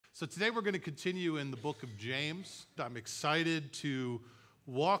So today we're going to continue in the book of James. I'm excited to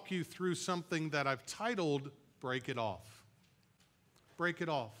walk you through something that I've titled, Break It Off. Break it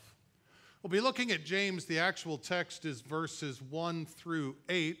off. We'll be looking at James. The actual text is verses 1 through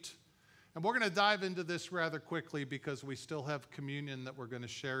 8. And we're going to dive into this rather quickly because we still have communion that we're going to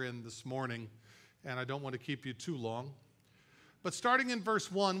share in this morning. And I don't want to keep you too long. But starting in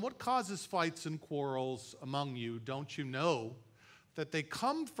verse 1, what causes fights and quarrels among you? Don't you know that they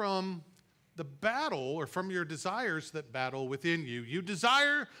come from the battle or from your desires that battle within you? You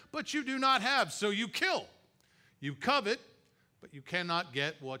desire, but you do not have, so you kill. You covet, but you cannot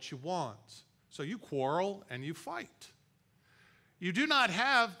get what you want. So you quarrel and you fight. You do not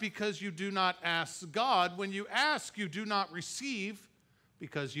have because you do not ask God. When you ask, you do not receive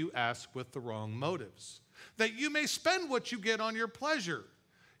because you ask with the wrong motives, that you may spend what you get on your pleasure.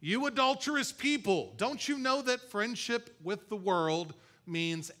 You adulterous people, don't you know that friendship with the world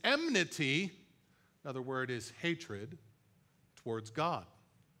means enmity? Another word is hatred towards God.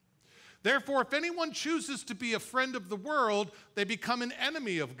 Therefore, if anyone chooses to be a friend of the world, they become an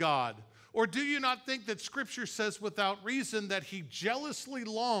enemy of God. Or do you not think that Scripture says without reason that he jealously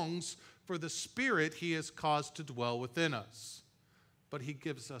longs for the Spirit he has caused to dwell within us? But he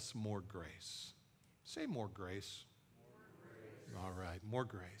gives us more grace. Say more grace. All right, more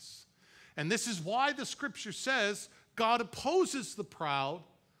grace. And this is why the Scripture says God opposes the proud,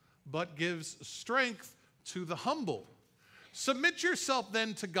 but gives strength to the humble. Submit yourself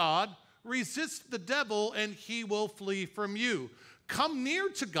then to God, resist the devil, and he will flee from you. Come near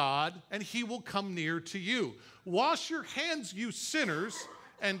to God, and he will come near to you. Wash your hands, you sinners,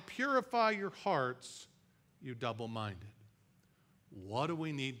 and purify your hearts, you double-minded. What do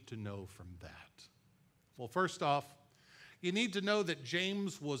we need to know from that? Well, first off, you need to know that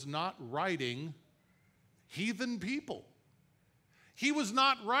James was not writing heathen people. He was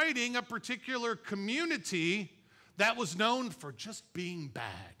not writing a particular community that was known for just being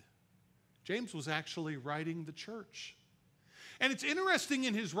bad. James was actually writing the church. And it's interesting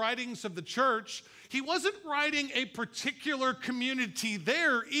in his writings of the church, he wasn't writing a particular community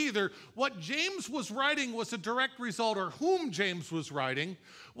there either. What James was writing was a direct result, or whom James was writing,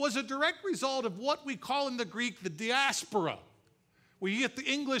 was a direct result of what we call in the Greek the diaspora, where you get the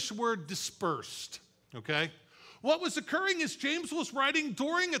English word dispersed, okay? What was occurring is James was writing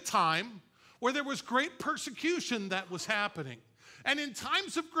during a time where there was great persecution that was happening. And in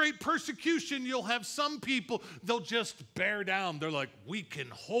times of great persecution, you'll have some people, they'll just bear down. They're like, we can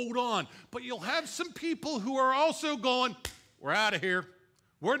hold on. But you'll have some people who are also going, we're out of here.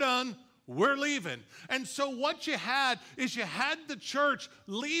 We're done. We're leaving. And so what you had is you had the church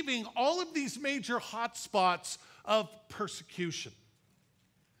leaving all of these major hot spots of persecution.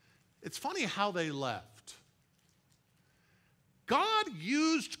 It's funny how they left. God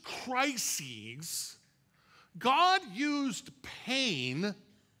used crises. God used pain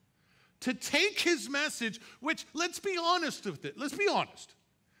to take his message, which, let's be honest with it. Let's be honest.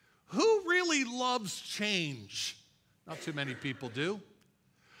 Who really loves change? Not too many people do.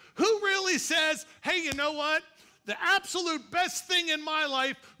 Who really says, hey, you know what? The absolute best thing in my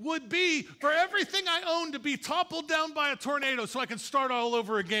life would be for everything I own to be toppled down by a tornado so I can start all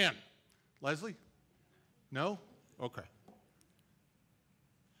over again. Leslie? No? Okay.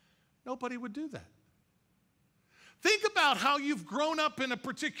 Nobody would do that. Think about how you've grown up in a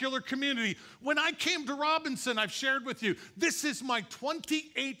particular community. When I came to Robinson, I've shared with you, this is my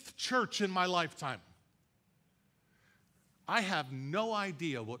 28th church in my lifetime. I have no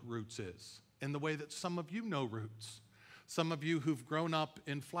idea what Roots is in the way that some of you know Roots. Some of you who've grown up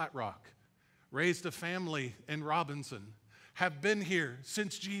in Flat Rock, raised a family in Robinson, have been here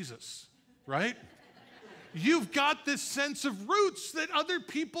since Jesus, right? You've got this sense of roots that other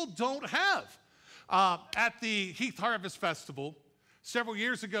people don't have. At the Heath Harvest Festival, several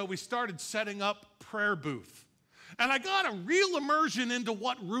years ago, we started setting up prayer booth. And I got a real immersion into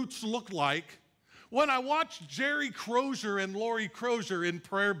what roots look like when I watched Jerry Crozier and Lori Crozier in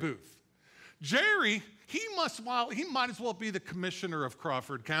prayer booth. Jerry, he might as well be the commissioner of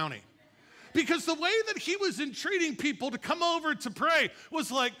Crawford County. Because the way that he was entreating people to come over to pray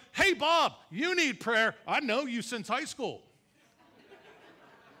was like, hey, Bob, you need prayer. I know you since high school.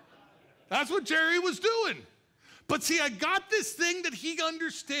 That's what Jerry was doing. But see, I got this thing that he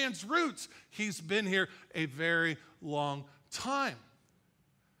understands roots. He's been here a very long time.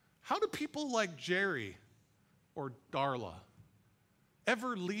 How do people like Jerry or Darla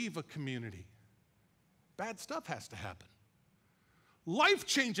ever leave a community? Bad stuff has to happen.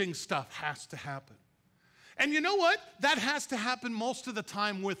 Life-changing stuff has to happen. And you know what? That has to happen most of the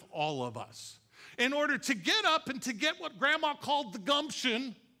time with all of us. In order to get up and to get what Grandma called the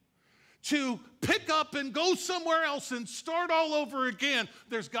gumption to pick up and go somewhere else and start all over again,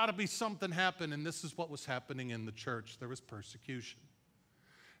 there's got to be something happen. And this is what was happening in the church. There was persecution.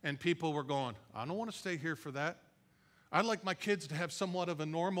 And people were going, I don't want to stay here for that. I'd like my kids to have somewhat of a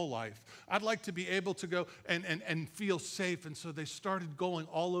normal life. I'd like to be able to go and feel safe. And so they started going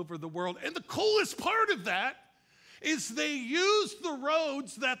all over the world. And the coolest part of that is they used the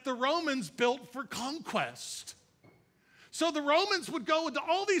roads that the Romans built for conquest. So the Romans would go into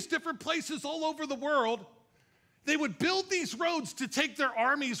all these different places all over the world. They would build these roads to take their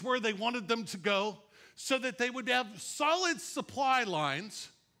armies where they wanted them to go so that they would have solid supply lines.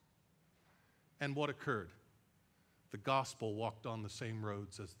 And what occurred? The gospel walked on the same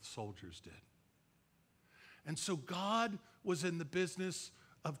roads as the soldiers did. And so God was in the business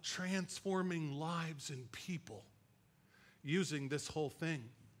of transforming lives and people using this whole thing.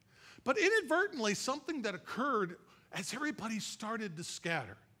 But inadvertently, something that occurred as everybody started to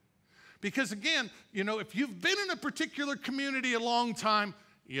scatter. Because again, you know, if you've been in a particular community a long time,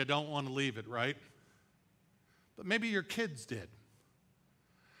 you don't want to leave it, right? But maybe your kids did.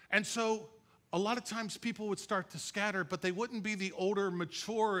 And so a lot of times people would start to scatter, but they wouldn't be the older,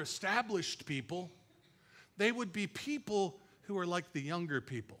 mature, established people. They would be people who are like the younger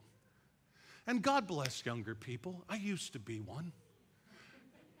people. And God bless younger people. I used to be one.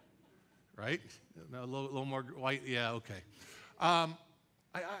 Right? A little more white. Yeah, okay. I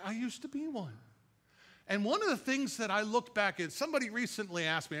used to be one. And one of the things that I looked back at, somebody recently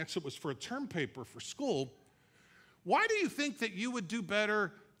asked me, actually it was for a term paper for school, why do you think that you would do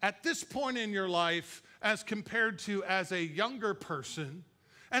better at this point in your life as compared to as a younger person?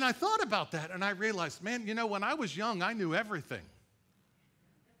 And I thought about that and I realized, man, you know, when I was young, I knew everything.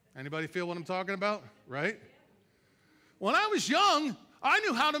 Anybody feel what I'm talking about? Right? When I was young, I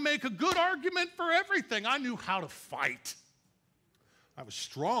knew how to make a good argument for everything. I knew how to fight. I was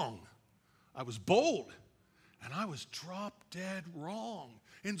strong. I was bold. And I was drop dead wrong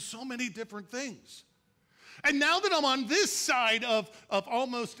in so many different things. And now that I'm on this side of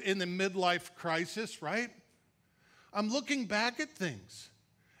almost in the midlife crisis, right? I'm looking back at things.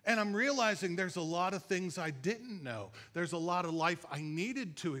 And I'm realizing there's a lot of things I didn't know. There's a lot of life I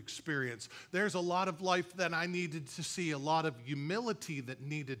needed to experience. There's a lot of life that I needed to see, a lot of humility that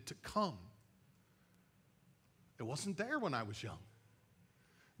needed to come. It wasn't there when I was young.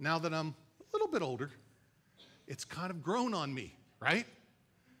 Now that I'm a little bit older, it's kind of grown on me, right?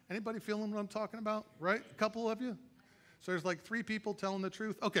 Anybody feeling what I'm talking about, right? A couple of you? So there's like 3 people telling the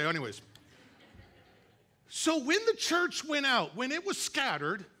truth? Okay, anyways. So when the church went out, when it was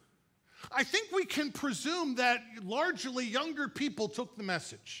scattered, I think we can presume that largely younger people took the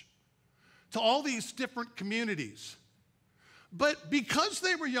message to all these different communities. But because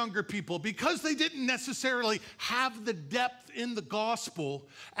they were younger people, because they didn't necessarily have the depth in the gospel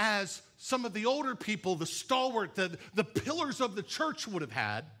as some of the older people, the stalwart, the pillars of the church would have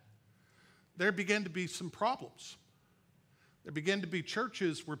had, there began to be some problems. There began to be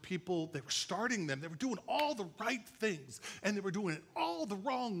churches where people, they were starting them, they were doing all the right things, and they were doing it all the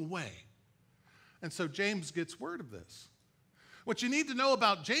wrong way. And so James gets word of this. What you need to know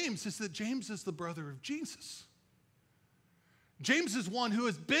about James is that James is the brother of Jesus. James is one who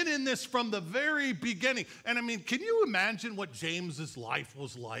has been in this from the very beginning. And I mean, can you imagine what James's life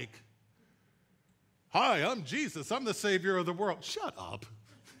was like? Hi, I'm Jesus. I'm the Savior of the world. Shut up,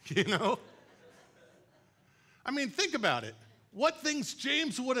 you know? I mean, think about it. What things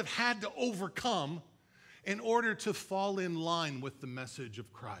James would have had to overcome in order to fall in line with the message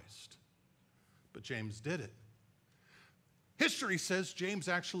of Christ. But James did it. History says James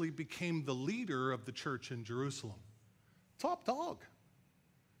actually became the leader of the church in Jerusalem. Top dog.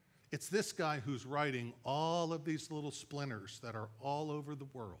 It's this guy who's writing all of these little splinters that are all over the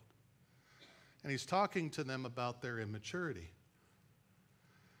world. And he's talking to them about their immaturity.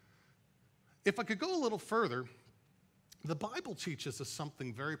 If I could go a little further, the Bible teaches us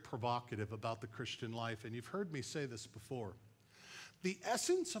something very provocative about the Christian life, and you've heard me say this before. The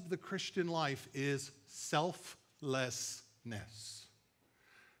essence of the Christian life is selflessness.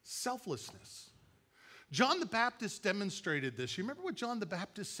 Selflessness. John the Baptist demonstrated this. You remember what John the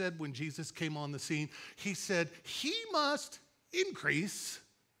Baptist said when Jesus came on the scene? He said, "He must increase,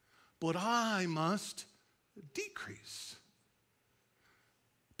 but I must decrease."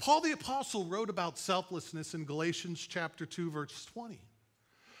 Paul the Apostle wrote about selflessness in Galatians chapter 2, verse 20.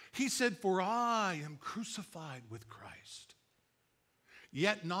 He said, "For I am crucified with Christ.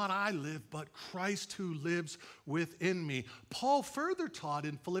 Yet not I live, but Christ who lives within me." Paul further taught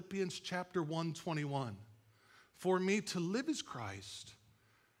in Philippians chapter 1:21, "For me to live is Christ,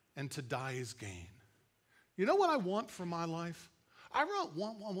 and to die is gain." You know what I want for my life? I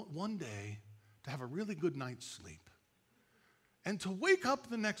want one day to have a really good night's sleep and to wake up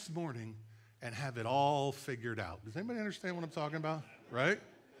the next morning and have it all figured out. Does anybody understand what I'm talking about? Right?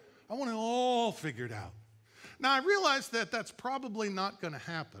 I want it all figured out. Now, I realize that that's probably not going to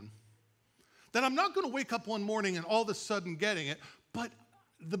happen, that I'm not going to wake up one morning and all of a sudden getting it, but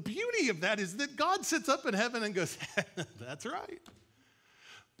the beauty of that is that God sits up in heaven and goes, that's right.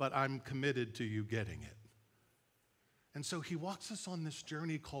 But I'm committed to you getting it. And so he walks us on this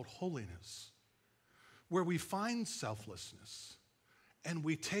journey called holiness, where we find selflessness and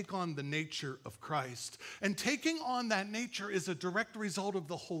we take on the nature of Christ. And taking on that nature is a direct result of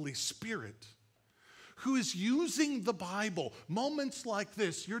the Holy Spirit, who is using the Bible, moments like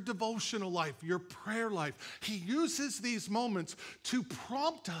this, your devotional life, your prayer life. He uses these moments to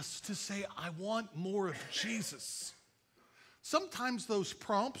prompt us to say, I want more of Jesus. Sometimes those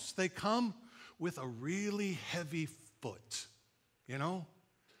prompts, they come with a really heavy foot, you know?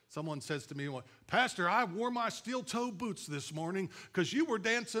 Someone says to me, well, Pastor, I wore my steel-toe boots this morning because you were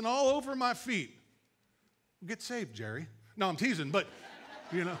dancing all over my feet. Get saved, Jerry. No, I'm teasing, but,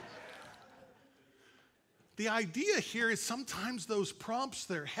 you know. The idea here is sometimes those prompts,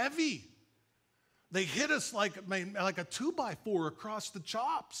 they're heavy. They hit us like a 2x4 across the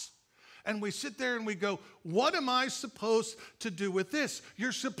chops. And we sit there and we go, what am I supposed to do with this?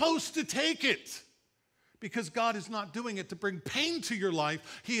 You're supposed to take it. Because God is not doing it to bring pain to your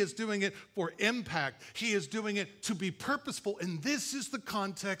life. He is doing it for impact. He is doing it to be purposeful. And this is the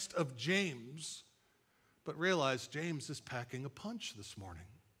context of James. But realize James is packing a punch this morning.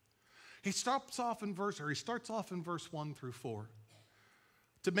 He starts off in verse 1 through 4.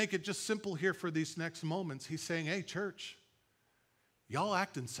 To make it just simple here for these next moments, he's saying, hey, church, y'all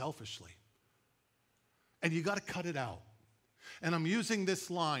acting selfishly. And you got to cut it out. And I'm using this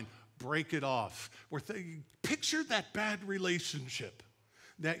line, break it off. Picture that bad relationship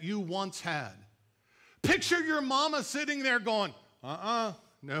that you once had. Picture your mama sitting there going,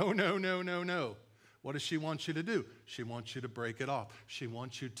 no. What does she want you to do? She wants you to break it off. She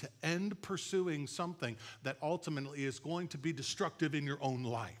wants you to end pursuing something that ultimately is going to be destructive in your own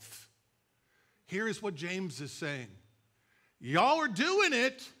life. Here is what James is saying. Y'all are doing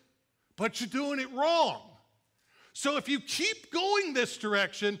it, but you're doing it wrong. So if you keep going this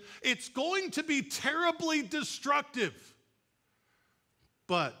direction, it's going to be terribly destructive.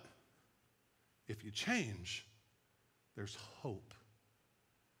 But if you change, there's hope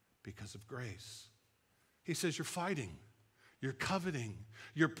because of grace. He says you're fighting, you're coveting,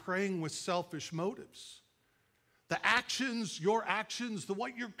 you're praying with selfish motives. The actions, your actions,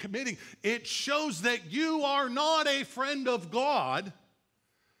 what you're committing, it shows that you are not a friend of God.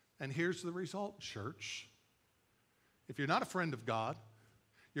 And here's the result, church. If you're not a friend of God,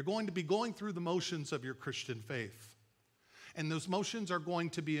 you're going to be going through the motions of your Christian faith. And those motions are going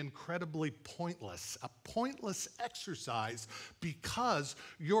to be incredibly pointless, a pointless exercise because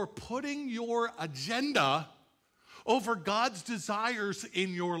you're putting your agenda over God's desires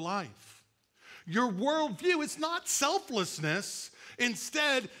in your life. Your worldview is not selflessness.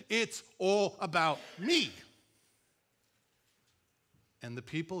 Instead, it's all about me. And the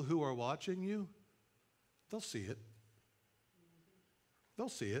people who are watching you, they'll see it. They'll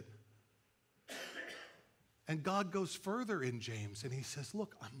see it. And God goes further in James and he says,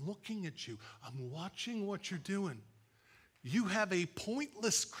 look, I'm looking at you. I'm watching what you're doing. You have a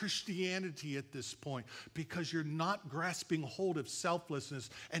pointless Christianity at this point because you're not grasping hold of selflessness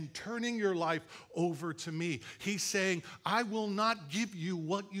and turning your life over to me. He's saying, I will not give you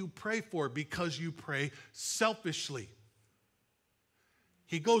what you pray for because you pray selfishly.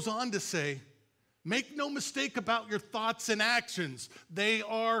 He goes on to say, make no mistake about your thoughts and actions. They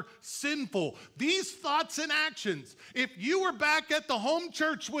are sinful. These thoughts and actions, if you were back at the home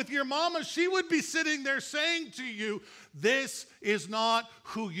church with your mama, she would be sitting there saying to you, this is not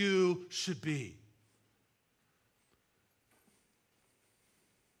who you should be.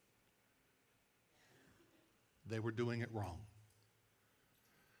 They were doing it wrong.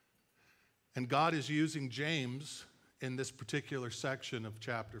 And God is using James in this particular section of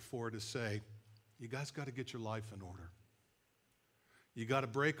chapter 4 to say, you guys got to get your life in order. You got to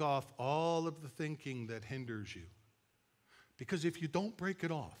break off all of the thinking that hinders you. Because if you don't break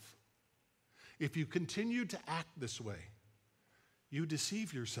it off, if you continue to act this way, you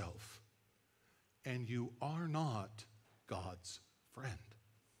deceive yourself and you are not God's friend.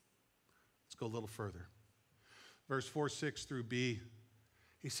 Let's go a little further. Verse 4, 6 through B,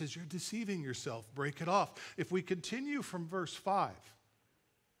 he says, you're deceiving yourself. Break it off. If we continue from verse 5,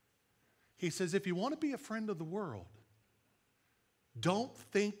 he says, if you want to be a friend of the world, don't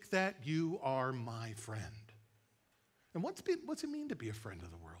think that you are my friend. And what's it mean to be a friend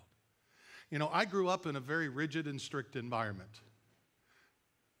of the world? You know, I grew up in a very rigid and strict environment.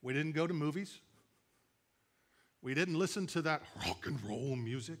 We didn't go to movies. We didn't listen to that rock and roll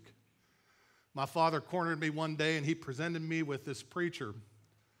music. My father cornered me one day and he presented me with this preacher.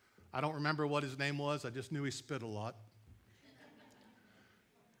 I don't remember what his name was. I just knew he spit a lot.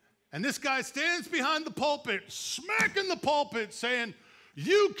 And this guy stands behind the pulpit, smacking the pulpit, saying,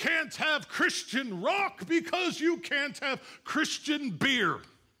 "You can't have Christian rock because you can't have Christian beer."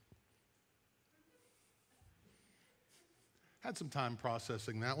 Had some time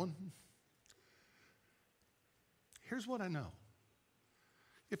processing that one. Here's what I know.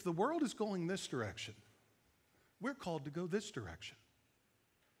 If the world is going this direction, we're called to go this direction.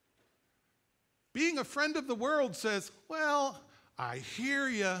 Being a friend of the world says, well, I hear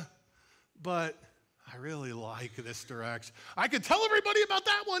you, but I really like this direction. I could tell everybody about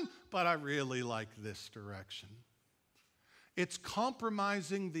that one, but I really like this direction. It's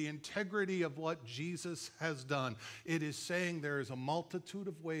compromising the integrity of what Jesus has done. It is saying there is a multitude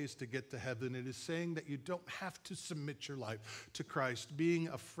of ways to get to heaven. It is saying that you don't have to submit your life to Christ. Being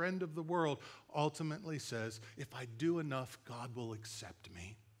a friend of the world ultimately says, if I do enough, God will accept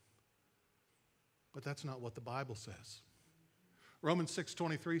me. But that's not what the Bible says. Romans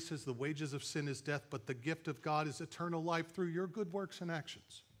 6:23 says the wages of sin is death, but the gift of God is eternal life through your good works and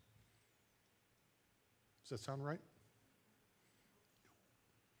actions. Does that sound right?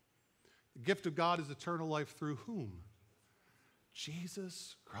 The gift of God is eternal life through whom?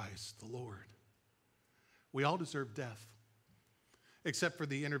 Jesus Christ the Lord. We all deserve death, except for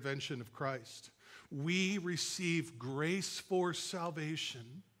the intervention of Christ. We receive grace for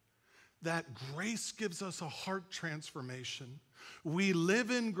salvation. That grace gives us a heart transformation. We live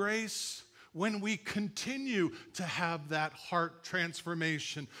in grace when we continue to have that heart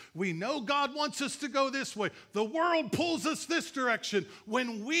transformation. We know God wants us to go this way. The world pulls us this direction.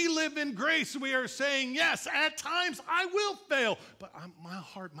 When we live in grace, we are saying, yes, at times I will fail, but my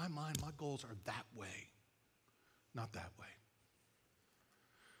heart, my mind, my goals are that way, not that way.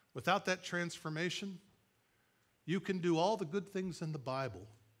 Without that transformation, you can do all the good things in the Bible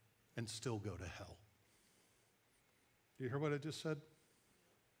and still go to hell. Do you hear what I just said?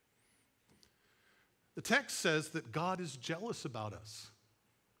 The text says that God is jealous about us.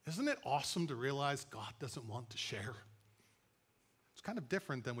 Isn't it awesome to realize God doesn't want to share? It's kind of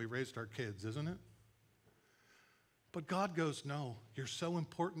different than we raised our kids, isn't it? But God goes, no, you're so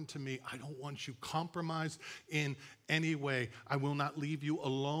important to me. I don't want you compromised in any way. I will not leave you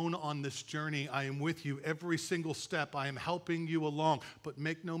alone on this journey. I am with you every single step. I am helping you along. But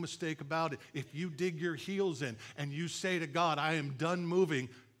make no mistake about it. If you dig your heels in and you say to God, I am done moving,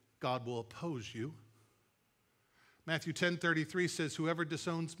 God will oppose you. Matthew 10:33 says, whoever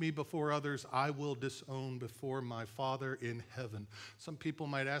disowns me before others, I will disown before my Father in heaven. Some people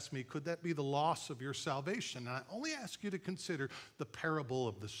might ask me, could that be the loss of your salvation? And I only ask you to consider the parable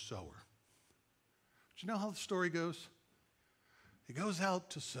of the sower. Do you know how the story goes? He goes out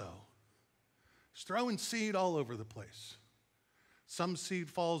to sow. He's throwing seed all over the place. Some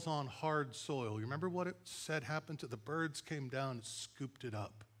seed falls on hard soil. You remember what it said happened to the birds came down and scooped it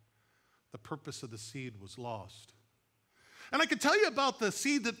up. The purpose of the seed was lost. And I could tell you about the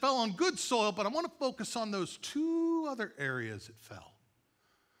seed that fell on good soil, but I want to focus on those two other areas it fell.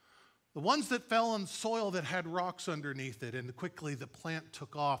 The ones that fell on soil that had rocks underneath it, and quickly the plant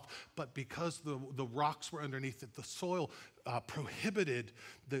took off, but because the rocks were underneath it, the soil prohibited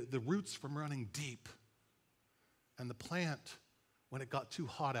the roots from running deep. And the plant, when it got too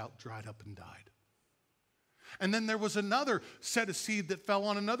hot out, dried up and died. And then there was another set of seed that fell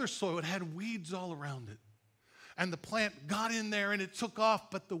on another soil. It had weeds all around it. And the plant got in there and it took off,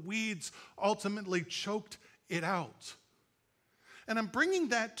 but the weeds ultimately choked it out. And I'm bringing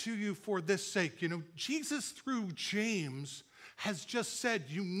that to you for this sake. You know, Jesus through James has just said,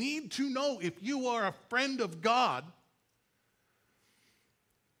 you need to know if you are a friend of God.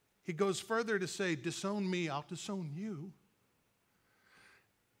 He goes further to say, disown me, I'll disown you.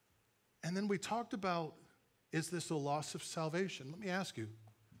 And then we talked about, is this a loss of salvation? Let me ask you,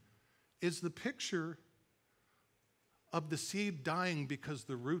 is the picture of the seed dying because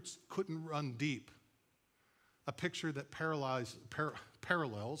the roots couldn't run deep a picture that parallels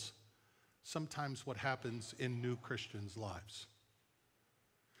sometimes what happens in new Christians' lives?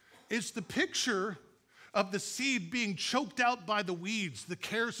 Is the picture of the seed being choked out by the weeds, the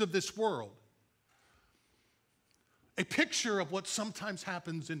cares of this world, a picture of what sometimes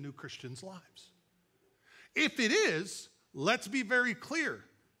happens in new Christians' lives? If it is, let's be very clear.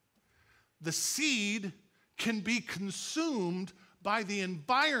 The seed can be consumed by the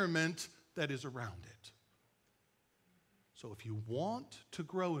environment that is around it. So if you want to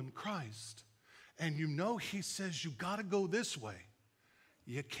grow in Christ, and you know he says you got to go this way,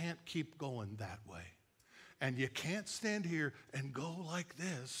 you can't keep going that way. And you can't stand here and go like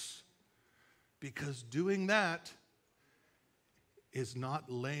this, because doing that is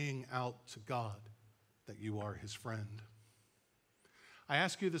not laying out to God that you are his friend. I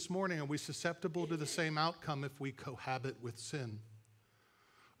ask you this morning, are we susceptible to the same outcome if we cohabit with sin?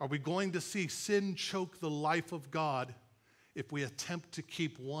 Are we going to see sin choke the life of God if we attempt to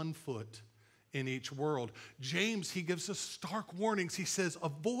keep one foot in each world? James, he gives us stark warnings. He says,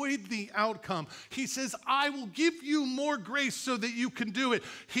 avoid the outcome. He says, I will give you more grace so that you can do it.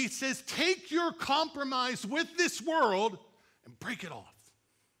 He says, take your compromise with this world and break it off.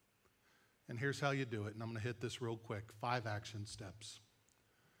 And here's how you do it. And I'm going to hit this real quick. 5 action steps.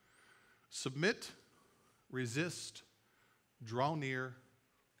 Submit, resist, draw near,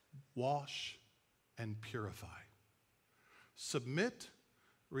 wash, and purify. Submit,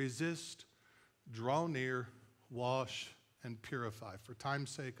 resist, draw near, wash, and purify. For time's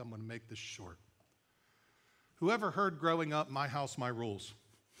sake, I'm going to make this short. Whoever heard growing up, my house, my rules?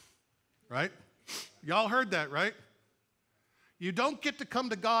 Right? Y'all heard that, right? You don't get to come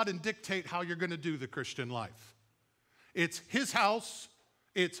to God and dictate how you're going to do the Christian life. It's his house,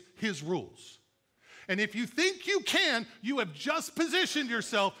 it's his rules. And if you think you can, you have just positioned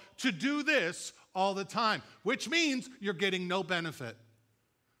yourself to do this all the time, which means you're getting no benefit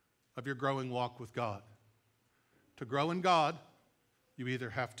of your growing walk with God. To grow in God, you either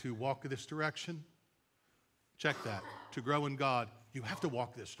have to walk this direction. Check that. To grow in God, you have to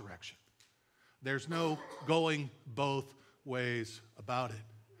walk this direction. There's no going both ways about it.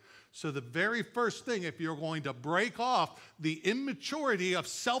 So the very first thing, if you're going to break off the immaturity of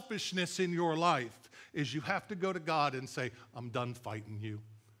selfishness in your life, is you have to go to God and say, I'm done fighting you.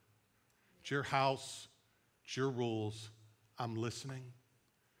 It's your house, it's your rules, I'm listening.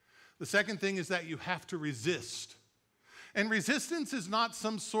 The second thing is that you have to resist. And resistance is not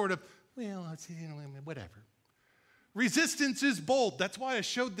some sort of, well, whatever. Resistance is bold. That's why I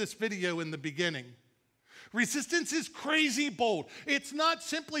showed this video in the beginning. Resistance is crazy bold. It's not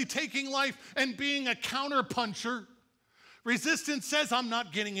simply taking life and being a counterpuncher. Resistance says, I'm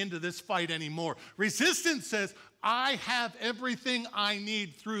not getting into this fight anymore. Resistance says, I have everything I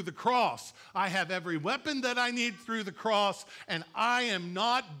need through the cross. I have every weapon that I need through the cross, and I am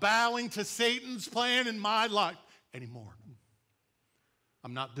not bowing to Satan's plan in my life anymore.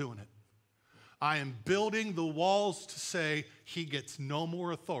 I'm not doing it. I am building the walls to say he gets no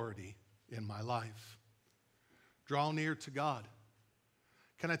more authority in my life. Draw near to God.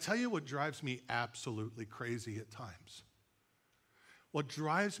 Can I tell you what drives me absolutely crazy at times? What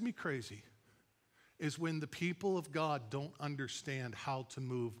drives me crazy is when the people of God don't understand how to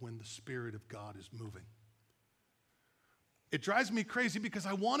move when the Spirit of God is moving. It drives me crazy because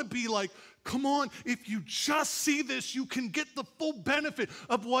I want to be like, come on, if you just see this, you can get the full benefit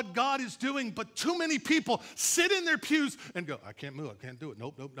of what God is doing. But too many people sit in their pews and go, I can't move, I can't do it.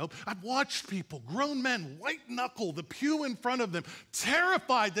 Nope, nope, nope. I've watched people, grown men, white knuckle the pew in front of them,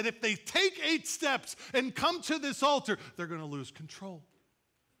 terrified that if they take 8 steps and come to this altar, they're going to lose control.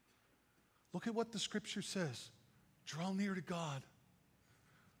 Look at what the scripture says. Draw near to God.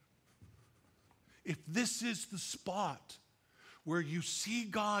 If this is the spot where you see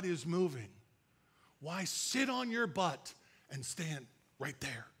God is moving, why sit on your butt and stand right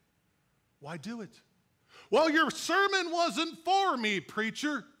there? Why do it? Well, your sermon wasn't for me,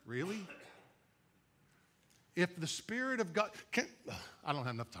 preacher. Really? If the Spirit of God, I don't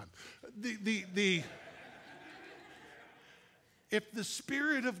have enough time. If the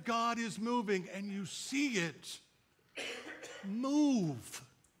Spirit of God is moving and you see it, move.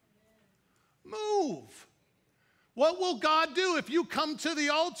 Move. What will God do if you come to the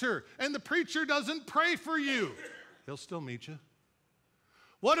altar and the preacher doesn't pray for you? He'll still meet you.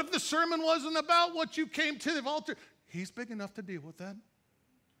 What if the sermon wasn't about what you came to the altar? He's big enough to deal with that.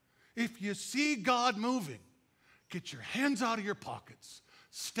 If you see God moving, get your hands out of your pockets,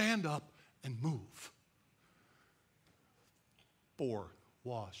 stand up and move. 4,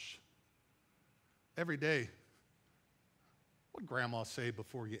 wash. Every day, what did Grandma say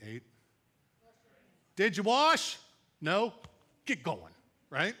before you ate? Did you wash? No? Get going,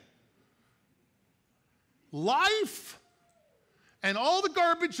 right? Life and all the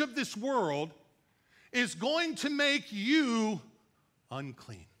garbage of this world is going to make you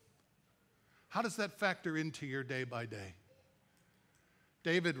unclean. How does that factor into your day by day?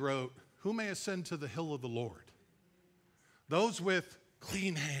 David wrote, who may ascend to the hill of the Lord? Those with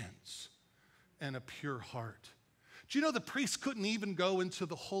clean hands and a pure heart. Do you know the priests couldn't even go into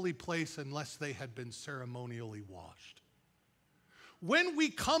the holy place unless they had been ceremonially washed? When we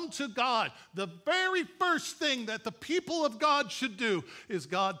come to God, the very first thing that the people of God should do is,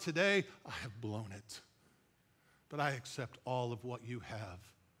 God, today I have blown it, but I accept all of what you have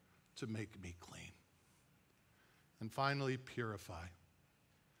to make me clean. And finally, purify.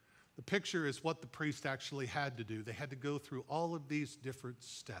 The picture is what the priest actually had to do. They had to go through all of these different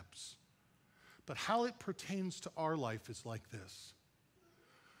steps. But how it pertains to our life is like this.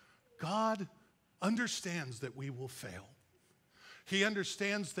 God understands that we will fail. He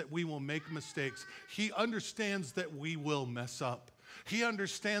understands that we will make mistakes. He understands that we will mess up. He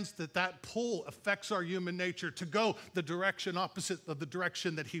understands that that pull affects our human nature to go the direction opposite of the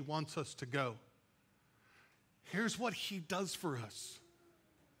direction that he wants us to go. Here's what he does for us.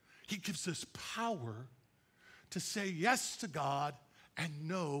 He gives us power to say yes to God and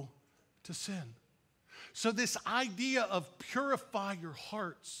no to sin. So this idea of purify your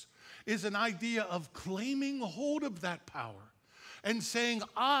hearts is an idea of claiming hold of that power and saying,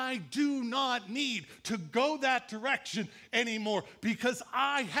 I do not need to go that direction anymore because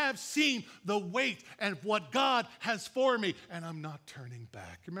I have seen the weight and what God has for me, and I'm not turning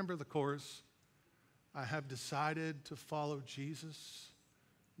back. Remember the chorus? I have decided to follow Jesus.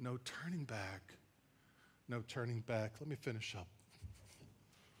 No turning back. No turning back. Let me finish up.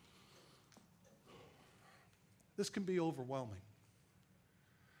 This can be overwhelming.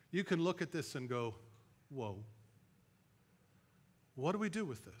 You can look at this and go, whoa. What do we do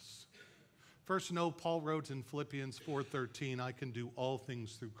with this? First, no, Paul wrote in Philippians 4:13, I can do all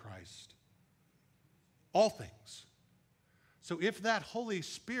things through Christ. All things. So if that Holy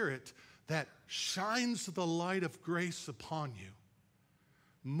Spirit that shines the light of grace upon you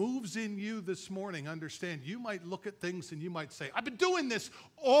moves in you this morning, understand, you might look at things and you might say, I've been doing this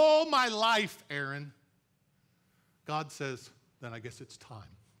all my life, Aaron. God says, then I guess it's time.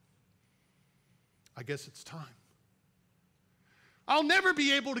 I guess it's time. I'll never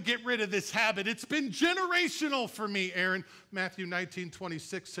be able to get rid of this habit. It's been generational for me, Aaron. Matthew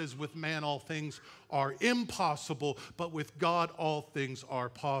 19:26 says, with man all things are impossible, but with God all things are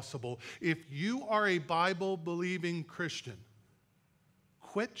possible. If you are a Bible-believing Christian,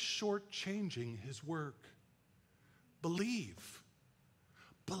 quit shortchanging his work. Believe.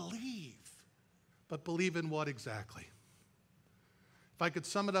 Believe. But believe in what exactly? If I could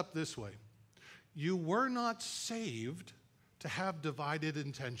sum it up this way, you were not saved to have divided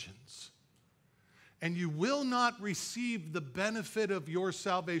intentions. And you will not receive the benefit of your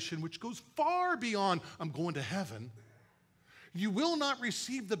salvation, which goes far beyond, I'm going to heaven. You will not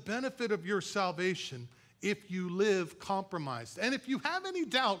receive the benefit of your salvation if you live compromised. And if you have any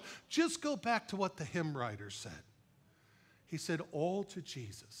doubt, just go back to what the hymn writer said. He said, all to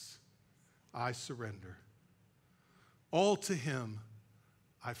Jesus I surrender. All to him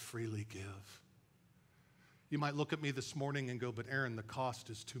I freely give. You might look at me this morning and go, but Aaron, the cost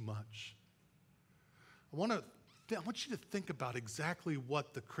is too much. I want you to think about exactly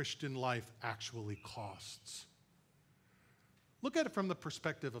what the Christian life actually costs. Look at it from the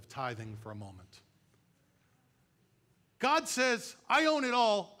perspective of tithing for a moment. God says, I own it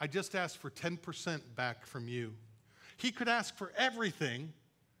all. I just asked for 10% back from you. He could ask for everything,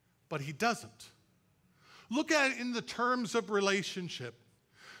 but he doesn't. Look at it in the terms of relationship.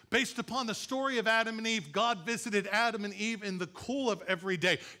 Based upon the story of Adam and Eve, God visited Adam and Eve in the cool of every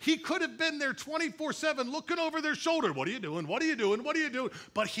day. He could have been there 24/7 looking over their shoulder. What are you doing? What are you doing? What are you doing?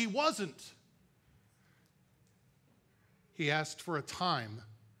 But he wasn't. He asked for a time,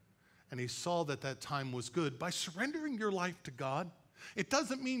 and he saw that that time was good. By surrendering your life to God, it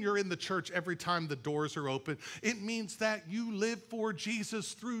doesn't mean you're in the church every time the doors are open. It means that you live for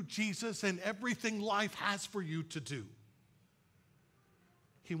Jesus, through Jesus, and everything life has for you to do.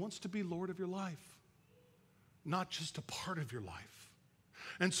 He wants to be Lord of your life, not just a part of your life.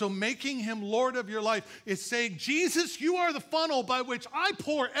 And so making him Lord of your life is saying, Jesus, you are the funnel by which I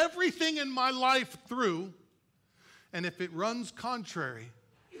pour everything in my life through. And if it runs contrary,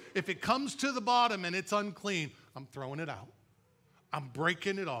 if it comes to the bottom and it's unclean, I'm throwing it out. I'm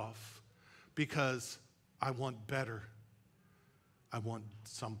breaking it off because I want better. I want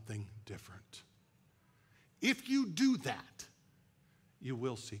something different. If you do that, you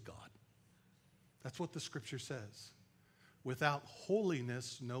will see God. That's what the scripture says. Without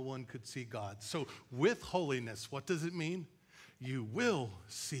holiness, no one could see God. So with holiness, what does it mean? You will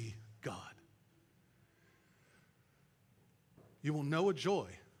see God. You will know a joy.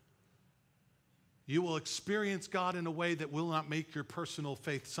 You will experience God in a way that will not make your personal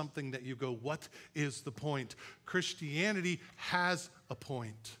faith something that you go, what is the point? Christianity has a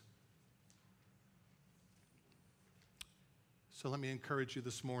point. So let me encourage you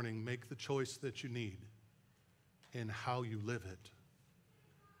this morning, make the choice that you need in how you live it.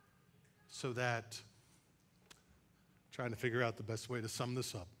 so that, trying to figure out the best way to sum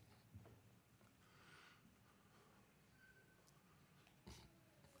this up.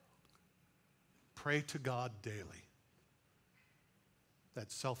 Pray to God daily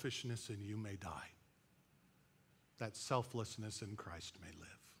that selfishness in you may die, that selflessness in Christ may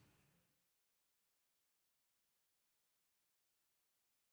live.